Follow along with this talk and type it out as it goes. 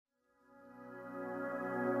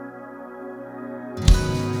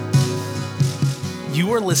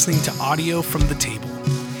You are listening to audio from The Table.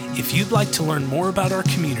 If you'd like to learn more about our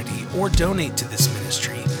community or donate to this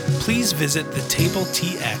ministry, please visit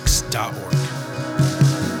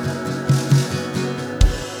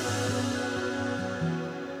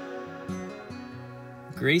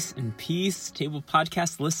thetabletx.org. Grace and peace, Table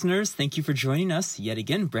Podcast listeners. Thank you for joining us yet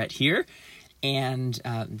again. Brett here. And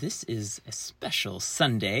this is a special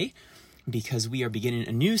Sunday because we are beginning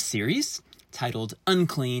a new series titled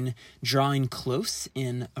Unclean, Drawing Close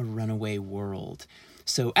in a Runaway World.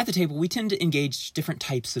 So at the table, we tend to engage different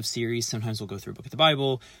types of series. Sometimes we'll go through a book of the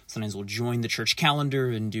Bible. Sometimes we'll join the church calendar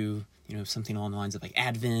and do, something along the lines of like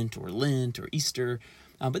Advent or Lent or Easter.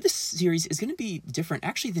 But this series is going to be different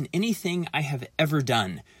actually than anything I have ever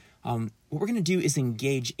done. What we're going to do is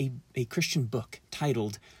engage a Christian book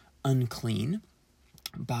titled Unclean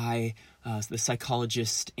by the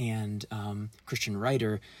psychologist and Christian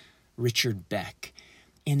writer Richard Beck.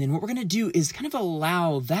 And then what we're going to do is kind of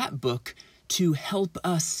allow that book to help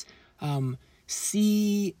us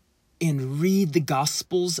see and read the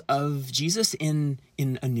Gospels of Jesus in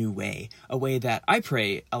a new way, a way that I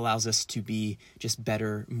pray allows us to be just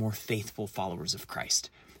better, more faithful followers of Christ.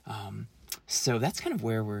 So that's kind of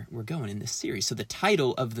where we're going in this series. So the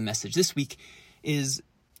title of the message this week is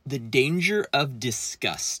The Danger of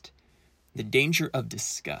Disgust. The Danger of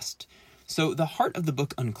Disgust. So the heart of the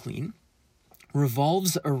book Unclean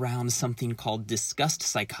revolves around something called disgust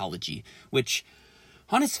psychology, which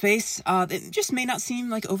on its face, it just may not seem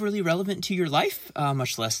like overly relevant to your life,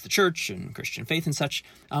 much less the church and Christian faith and such,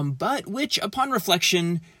 but which upon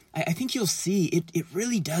reflection, I think you'll see it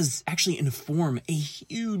really does actually inform a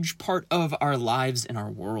huge part of our lives and our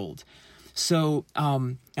world. So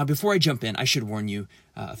now before I jump in, I should warn you,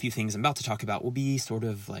 a few things I'm about to talk about will be sort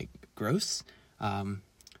of like gross.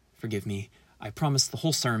 Forgive me. I promise the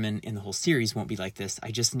whole sermon and the whole series won't be like this.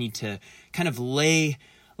 I just need to kind of lay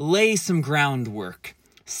some groundwork,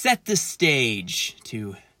 set the stage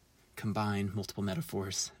to combine multiple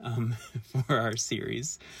metaphors for our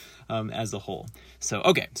series as a whole. So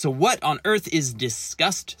what on earth is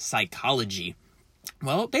disgust psychology?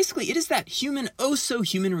 Well, basically, it is that human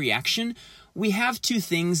reaction we have to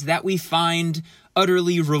things that we find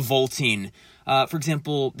utterly revolting. For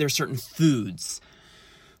example, there are certain foods.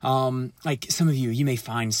 Like some of you may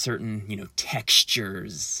find certain,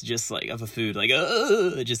 textures just like of a food, like,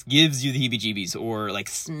 it just gives you the heebie-jeebies, or like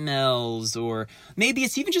smells, or maybe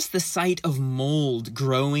it's even just the sight of mold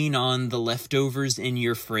growing on the leftovers in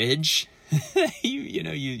your fridge.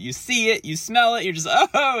 You see it, you smell it, you're just,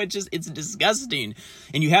 it's disgusting.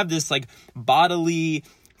 And you have this like bodily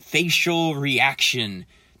facial reaction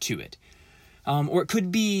to it. Or it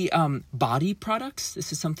could be, body products.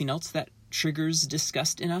 This is something else that triggers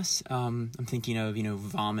disgust in us. I'm thinking of,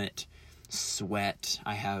 vomit, sweat.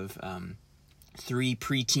 I have 3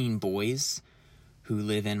 preteen boys who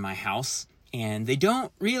live in my house, and they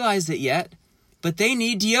don't realize it yet, but they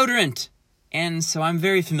need deodorant. And so I'm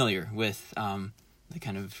very familiar with the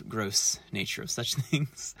kind of gross nature of such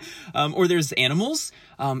things. Or there's animals,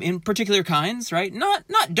 in particular kinds, right? Not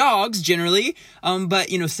dogs generally, but,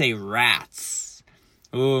 say rats.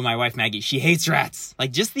 Oh, my wife Maggie, she hates rats.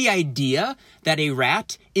 Like just the idea that a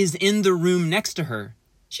rat is in the room next to her.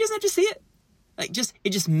 She doesn't have to see it. Like it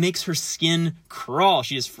just makes her skin crawl.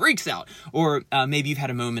 She just freaks out. Or maybe you've had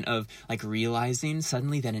a moment of like realizing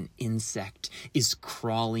suddenly that an insect is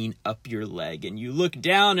crawling up your leg, and you look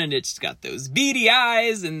down and it's got those beady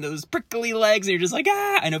eyes and those prickly legs, and you're just like,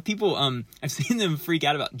 ah. I know people, I've seen them freak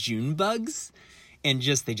out about June bugs, and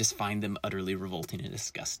they just find them utterly revolting and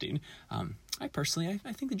disgusting. I personally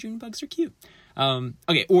think the June bugs are cute.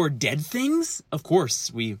 Or dead things. Of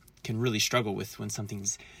course, we can really struggle with when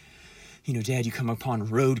something's, dead. You come upon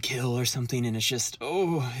roadkill or something, and it's just,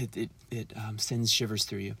 it sends shivers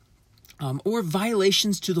through you. Or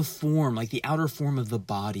violations to the form, like the outer form of the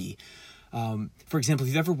body. For example, if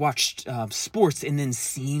you've ever watched sports and then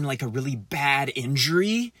seen like a really bad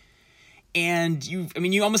injury, and you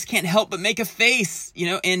almost can't help but make a face,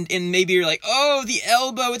 and maybe you're like, oh, the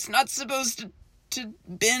elbow, it's not supposed to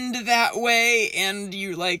bend that way. And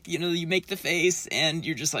you like, you make the face and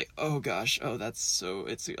you're just like, oh gosh, it's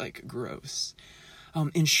like gross.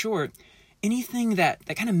 In short, anything that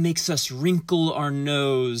kind of makes us wrinkle our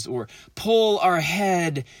nose or pull our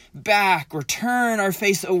head back or turn our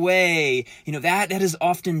face away, that is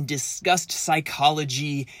often disgust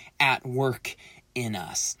psychology at work in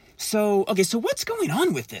us. So what's going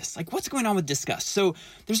on with this? Like, what's going on with disgust? So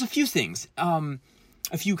there's a few things, a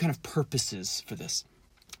few kind of purposes for this.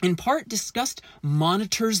 In part, disgust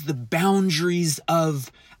monitors the boundaries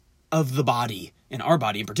of of the body, and our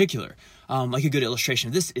body in particular. Like a good illustration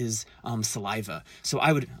of this is saliva. So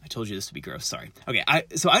I told you this would be gross, sorry. Okay,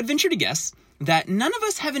 so I'd venture to guess that none of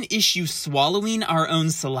us have an issue swallowing our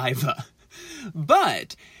own saliva.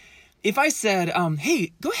 But if I said,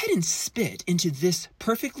 hey, go ahead and spit into this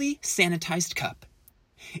perfectly sanitized cup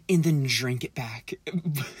and then drink it back,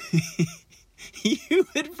 you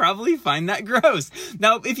would probably find that gross.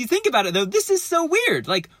 Now, if you think about it, though, this is so weird.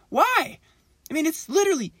 Like, why? I mean, it's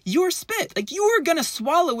literally your spit. Like, you were going to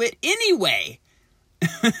swallow it anyway.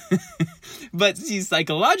 But see,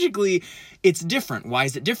 psychologically, it's different. Why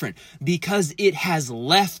is it different? Because it has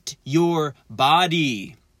left your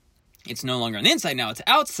body. It's no longer on the inside. Now it's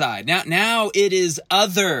outside. Now it is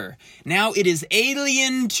other. Now it is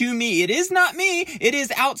alien to me. It is not me. It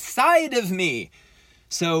is outside of me.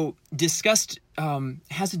 So disgust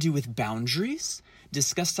has to do with boundaries.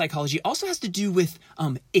 Disgust psychology also has to do with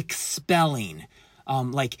expelling,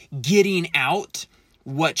 like getting out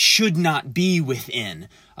what should not be within.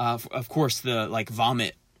 Of course, the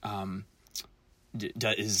vomit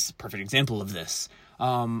is a perfect example of this.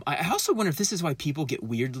 I also wonder if this is why people get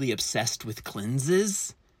weirdly obsessed with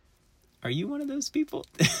cleanses. Are you one of those people?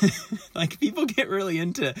 Like, people get really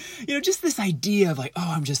into, just this idea of like,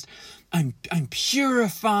 oh, I'm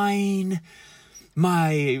purifying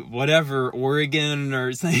my whatever organ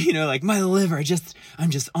or something, like my liver. I'm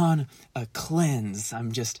just on a cleanse.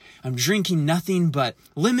 I'm drinking nothing but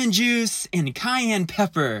lemon juice and cayenne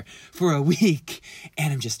pepper for a week.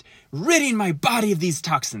 And I'm just ridding my body of these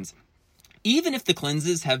toxins. Even if the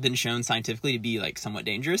cleanses have been shown scientifically to be like somewhat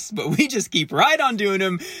dangerous, but we just keep right on doing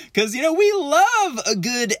them because, we love a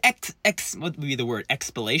good what would be the word?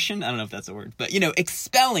 Expellation? I don't know if that's a word, but,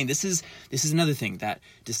 expelling. This is another thing that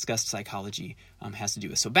disgust psychology has to do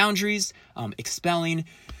with. So boundaries, expelling,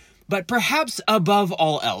 but perhaps above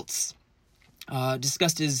all else,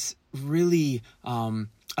 disgust is really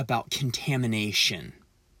about contamination.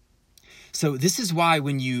 So this is why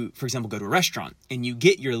when you, for example, go to a restaurant and you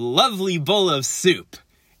get your lovely bowl of soup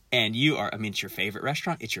and it's your favorite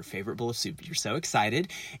restaurant, it's your favorite bowl of soup. You're so excited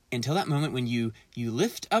until that moment when you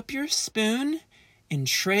lift up your spoon and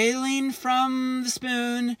trailing from the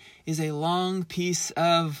spoon is a long piece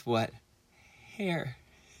of what? Hair.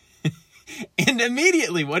 And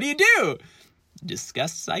immediately, what do?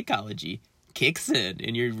 Disgust psychology kicks in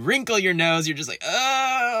and you wrinkle your nose. You're just like,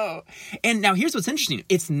 oh. And now here's what's interesting.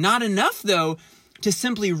 It's not enough, though, to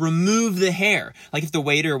simply remove the hair. Like if the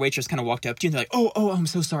waiter or waitress kind of walked up to you and they're like, oh, I'm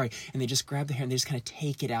so sorry. And they just grab the hair and they just kind of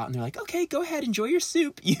take it out. And they're like, okay, go ahead, enjoy your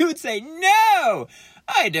soup. You would say, no,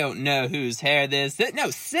 I don't know whose hair this is. No,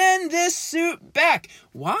 send this soup back.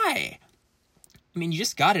 Why? I mean, you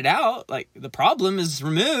just got it out. Like, the problem is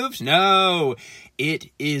removed. No,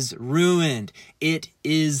 it is ruined. It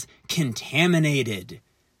is contaminated.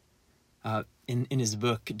 In his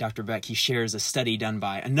book, Dr. Beck, he shares a study done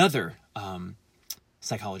by another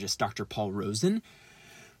psychologist, Dr. Paul Rosen,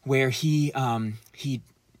 where he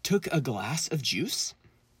took a glass of juice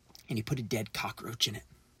and he put a dead cockroach in it.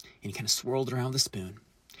 And he kind of swirled it around with a spoon.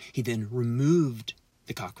 He then removed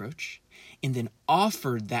the cockroach and then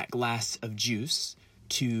offered that glass of juice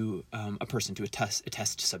to a person, to a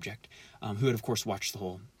test subject, who had, of course, watched the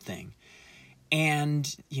whole thing.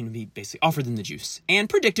 And, he basically offered them the juice. And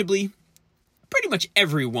predictably, pretty much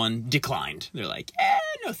everyone declined. They're like,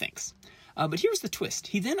 no thanks. But here's the twist.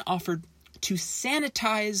 He then offered to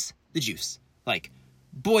sanitize the juice. Like,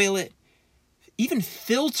 boil it, even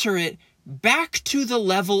filter it back to the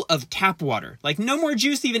level of tap water. Like, no more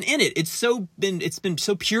juice even in it. It's been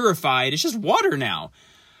so purified. It's just water now.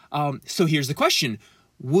 So here's the question.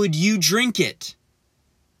 Would you drink it?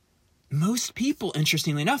 Most people,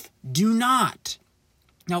 interestingly enough, do not.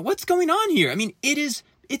 Now, what's going on here? I mean, it's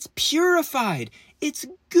purified. It's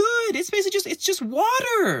good. It's basically just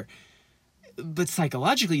water. But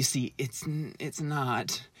psychologically, you see, it's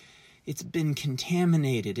not. It's been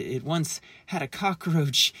contaminated. It once had a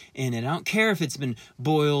cockroach in it. I don't care if it's been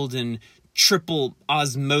boiled and triple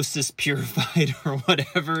osmosis purified or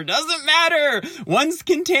whatever. It doesn't matter. Once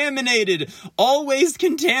contaminated, always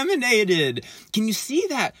contaminated. Can you see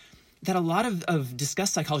that a lot of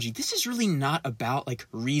disgust psychology, this is really not about like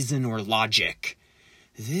reason or logic.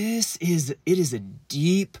 It is a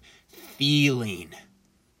deep feeling.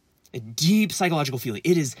 A deep psychological feeling.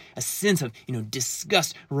 It is a sense of,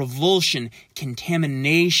 disgust, revulsion,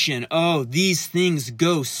 contamination. Oh, these things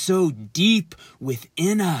go so deep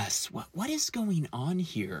within us. What is going on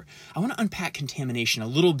here? I want to unpack contamination a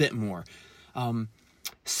little bit more.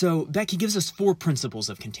 So Becky gives us 4 principles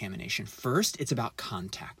of contamination. First, it's about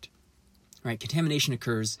contact. Right? Contamination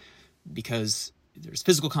occurs because there's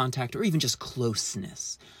physical contact or even just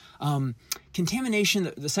closeness.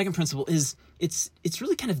 Contamination, the second principle, is it's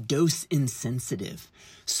really kind of dose insensitive.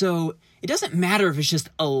 So it doesn't matter if it's just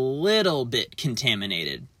a little bit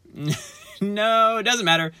contaminated. No, it doesn't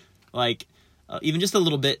matter. Even just a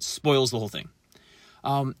little bit spoils the whole thing.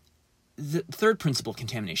 The third principle of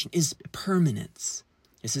contamination is permanence.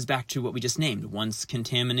 This is back to what we just named. Once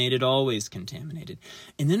contaminated, always contaminated.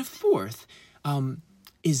 And then a fourth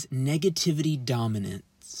is negativity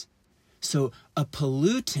dominance. So a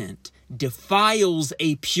pollutant defiles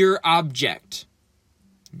a pure object,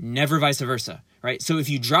 never vice versa, right? So if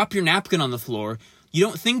you drop your napkin on the floor, you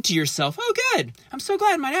don't think to yourself, oh, good, I'm so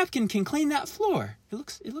glad my napkin can clean that floor.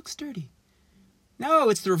 It looks dirty. No,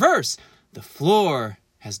 it's the reverse. The floor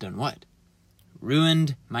has done what?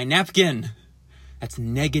 Ruined my napkin. That's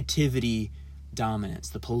negativity dominance.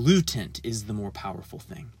 The pollutant is the more powerful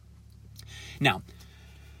thing. Now,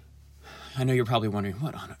 I know you're probably wondering,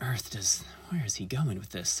 what on earth where is he going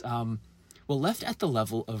with this? Well, left at the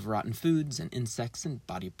level of rotten foods and insects and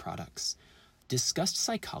body products, discussed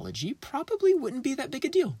psychology probably wouldn't be that big a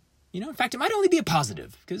deal. In fact, it might only be a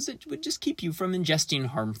positive because it would just keep you from ingesting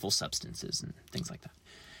harmful substances and things like that.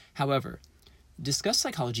 However, discussed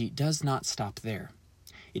psychology does not stop there.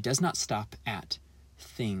 It does not stop at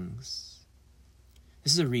things.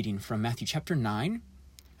 This is a reading from Matthew chapter 9,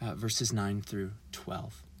 verses 9 through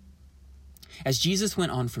 12. As Jesus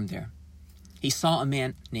went on from there, he saw a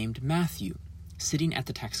man named Matthew sitting at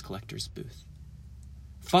the tax collector's booth.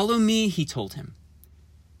 "Follow me," he told him.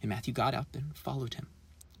 And Matthew got up and followed him.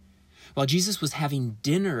 While Jesus was having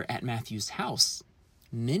dinner at Matthew's house,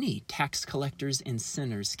 many tax collectors and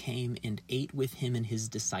sinners came and ate with him and his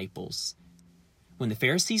disciples. When the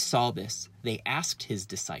Pharisees saw this, they asked his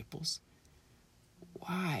disciples,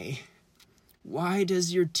 "Why? Why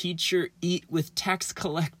does your teacher eat with tax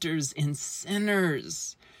collectors and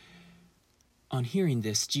sinners?" On hearing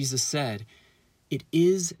this, Jesus said, "It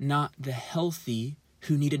is not the healthy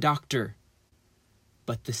who need a doctor,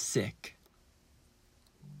 but the sick."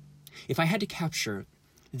 If I had to capture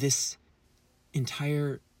this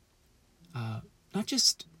entire, not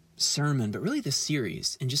just sermon, but really the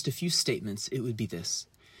series in just a few statements, it would be this.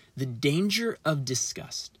 The danger of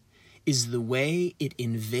disgust is the way it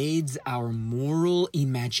invades our moral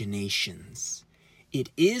imaginations. It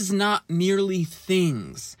is not merely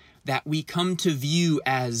things that we come to view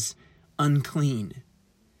as unclean.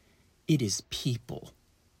 It is people.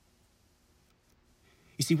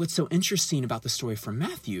 You see, what's so interesting about the story from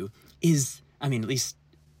Matthew is, at least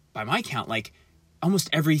by my count, almost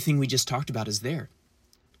everything we just talked about is there.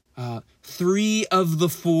 3 of the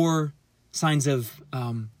 4 signs of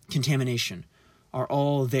contamination are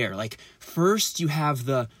all there. First you have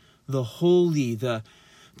the holy, the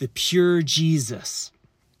pure Jesus,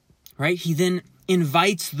 right? He then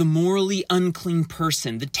invites the morally unclean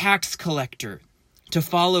person, the tax collector, to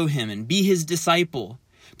follow him and be his disciple.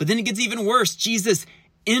 But then it gets even worse. Jesus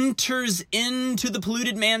enters into the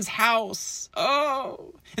polluted man's house.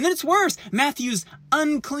 Oh, and then it's worse. Matthew's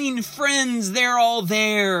unclean friends, they're all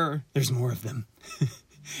there. There's more of them.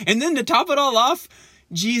 And then to top it all off,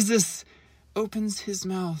 Jesus opens his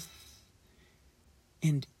mouth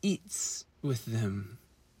and eats with them.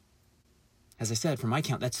 As I said, from my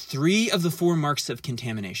count, that's 3 of the 4 marks of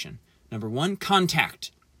contamination. Number 1,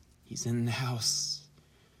 contact. He's in the house.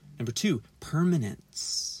 Number 2,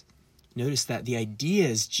 permanence. Notice that the idea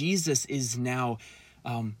is Jesus is now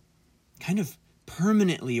kind of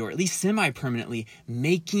permanently, or at least semi-permanently,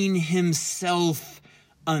 making himself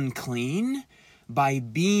unclean by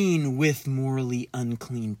being with morally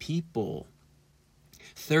unclean people.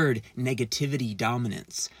 Third, negativity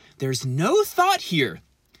dominance. There's no thought here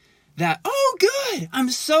that, oh, good, I'm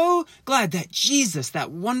so glad that Jesus,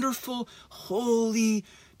 that wonderful, holy,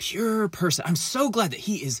 pure person, I'm so glad that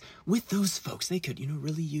he is with those folks. They could,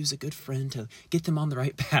 really use a good friend to get them on the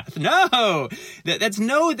right path. No,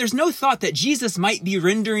 there's no thought that Jesus might be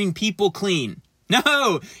rendering people clean.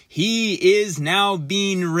 No, he is now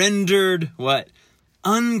being rendered what?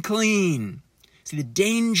 Unclean. See, the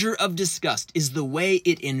danger of disgust is the way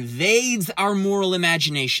it invades our moral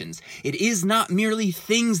imaginations. It is not merely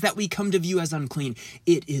things that we come to view as unclean.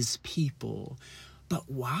 It is people. But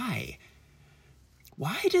why?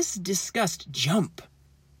 Why does disgust jump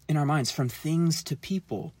in our minds from things to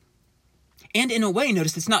people? And in a way,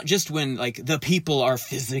 notice it's not just when the people are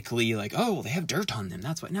physically they have dirt on them.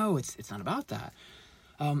 That's why. No, it's not about that.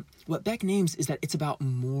 What Beck names is that it's about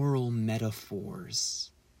moral metaphors.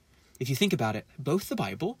 If you think about it, both the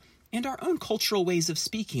Bible and our own cultural ways of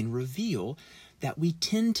speaking reveal that we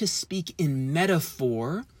tend to speak in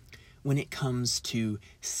metaphor when it comes to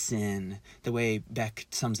sin. The way Beck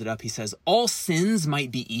sums it up, he says, all sins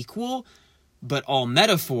might be equal, but all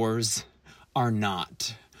metaphors are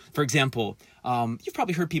not. For example, you've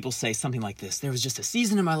probably heard people say something like this. There was just a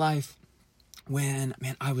season in my life when,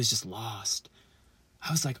 I was just lost.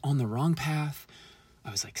 I was like on the wrong path. I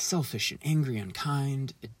was like selfish and angry,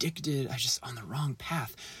 unkind, addicted. I was just on the wrong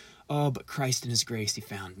path. Oh, but Christ in his grace, he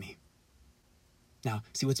found me. Now,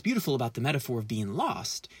 see, what's beautiful about the metaphor of being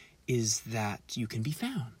lost is that you can be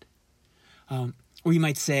found. Or you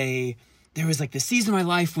might say, there was like this season of my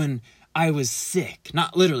life when I was sick,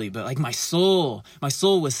 not literally, but like my soul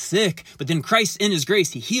was sick, but then Christ in his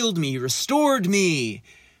grace, he healed me, restored me.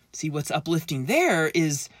 See, what's uplifting there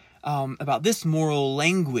is about this moral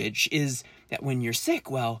language is that when you're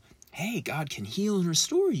sick, well, hey, God can heal and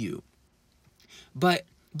restore you. But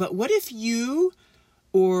what if you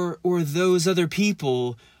or those other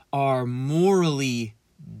people are morally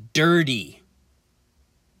dirty,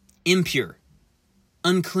 impure,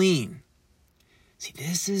 unclean? See,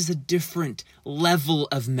 this is a different level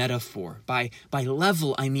of metaphor. By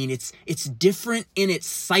level, I mean it's different in its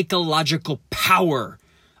psychological power.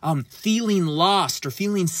 Feeling lost or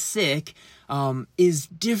feeling sick is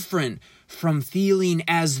different from feeling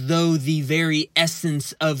as though the very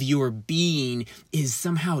essence of your being is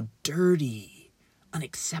somehow dirty,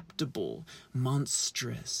 unacceptable,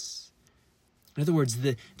 monstrous. In other words,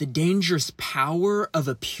 the dangerous power of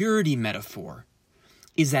a purity metaphor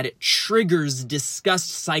is that it triggers disgust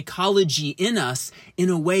psychology in us in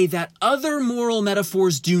a way that other moral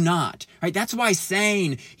metaphors do not. Right? That's why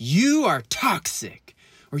saying you are toxic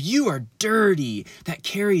or you are dirty, that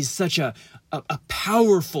carries such a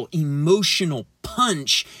powerful emotional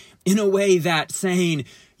punch in a way that saying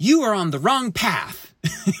you are on the wrong path,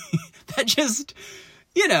 that just,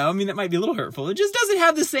 that might be a little hurtful. It just doesn't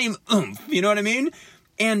have the same oomph, you know what I mean?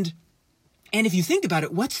 And if you think about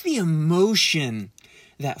it, what's the emotion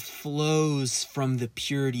that flows from the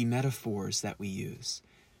purity metaphors that we use?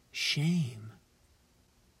 Shame.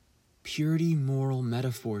 Purity moral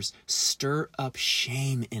metaphors stir up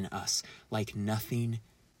shame in us like nothing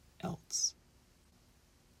else.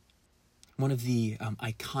 One of the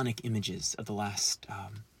iconic images of the last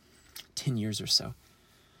 10 years or so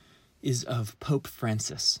is of Pope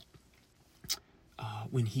Francis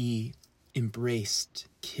when he embraced,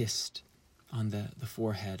 kissed on the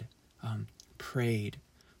forehead, prayed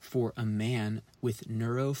for a man with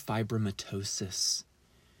neurofibromatosis.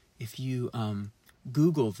 If you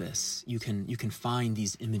Google this, you can find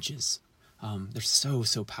these images. They're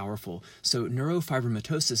so powerful. So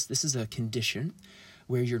neurofibromatosis, this is a condition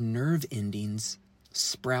where your nerve endings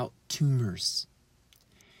sprout tumors.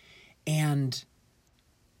 And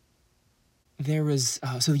there was,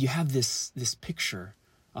 so you have this picture,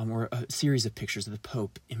 or a series of pictures of the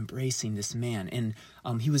Pope embracing this man. And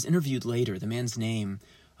he was interviewed later. The man's name,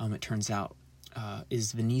 it turns out,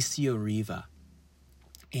 is Vinicio Riva.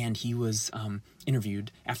 And he was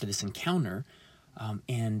interviewed after this encounter,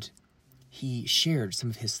 and he shared some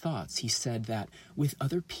of his thoughts. He said that with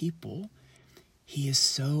other people, he is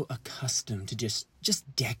so accustomed to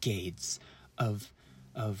just decades of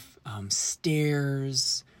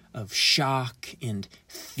stares, of shock and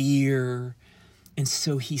fear. And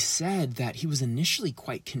so he said that he was initially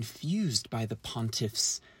quite confused by the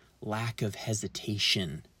pontiff's lack of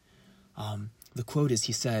hesitation. The quote is,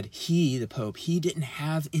 he said, the Pope, he didn't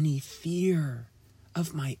have any fear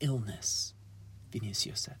of my illness,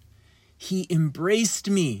 Vinicio said. He embraced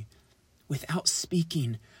me. Without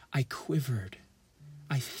speaking, I quivered.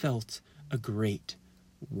 I felt a great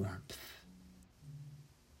warmth.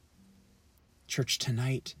 Church,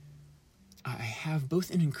 tonight, I have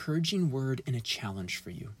both an encouraging word and a challenge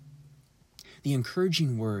for you. The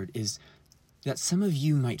encouraging word is that some of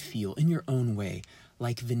you might feel, in your own way,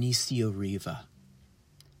 like Vinicio Riva.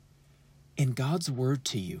 And God's word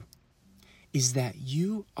to you is that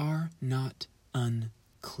you are not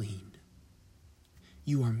unclean.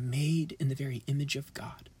 You are made in the very image of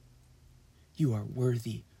God. You are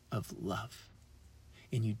worthy of love.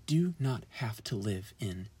 And you do not have to live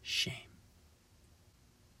in shame.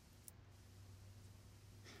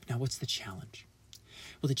 Now, what's the challenge?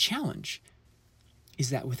 Well, the challenge is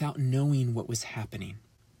that without knowing what was happening,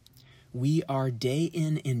 we are day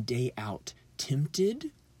in and day out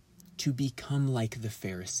tempted to become like the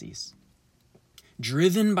Pharisees.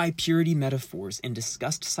 Driven by purity metaphors and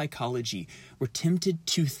disgust psychology, we're tempted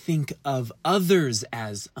to think of others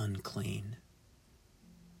as unclean.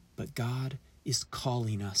 But God is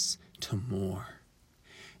calling us to more.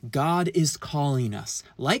 God is calling us,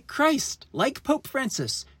 like Christ, like Pope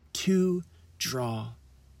Francis, to draw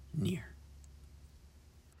near.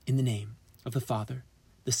 In the name of the Father,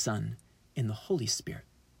 the Son, and the Holy Spirit.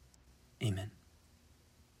 Amen.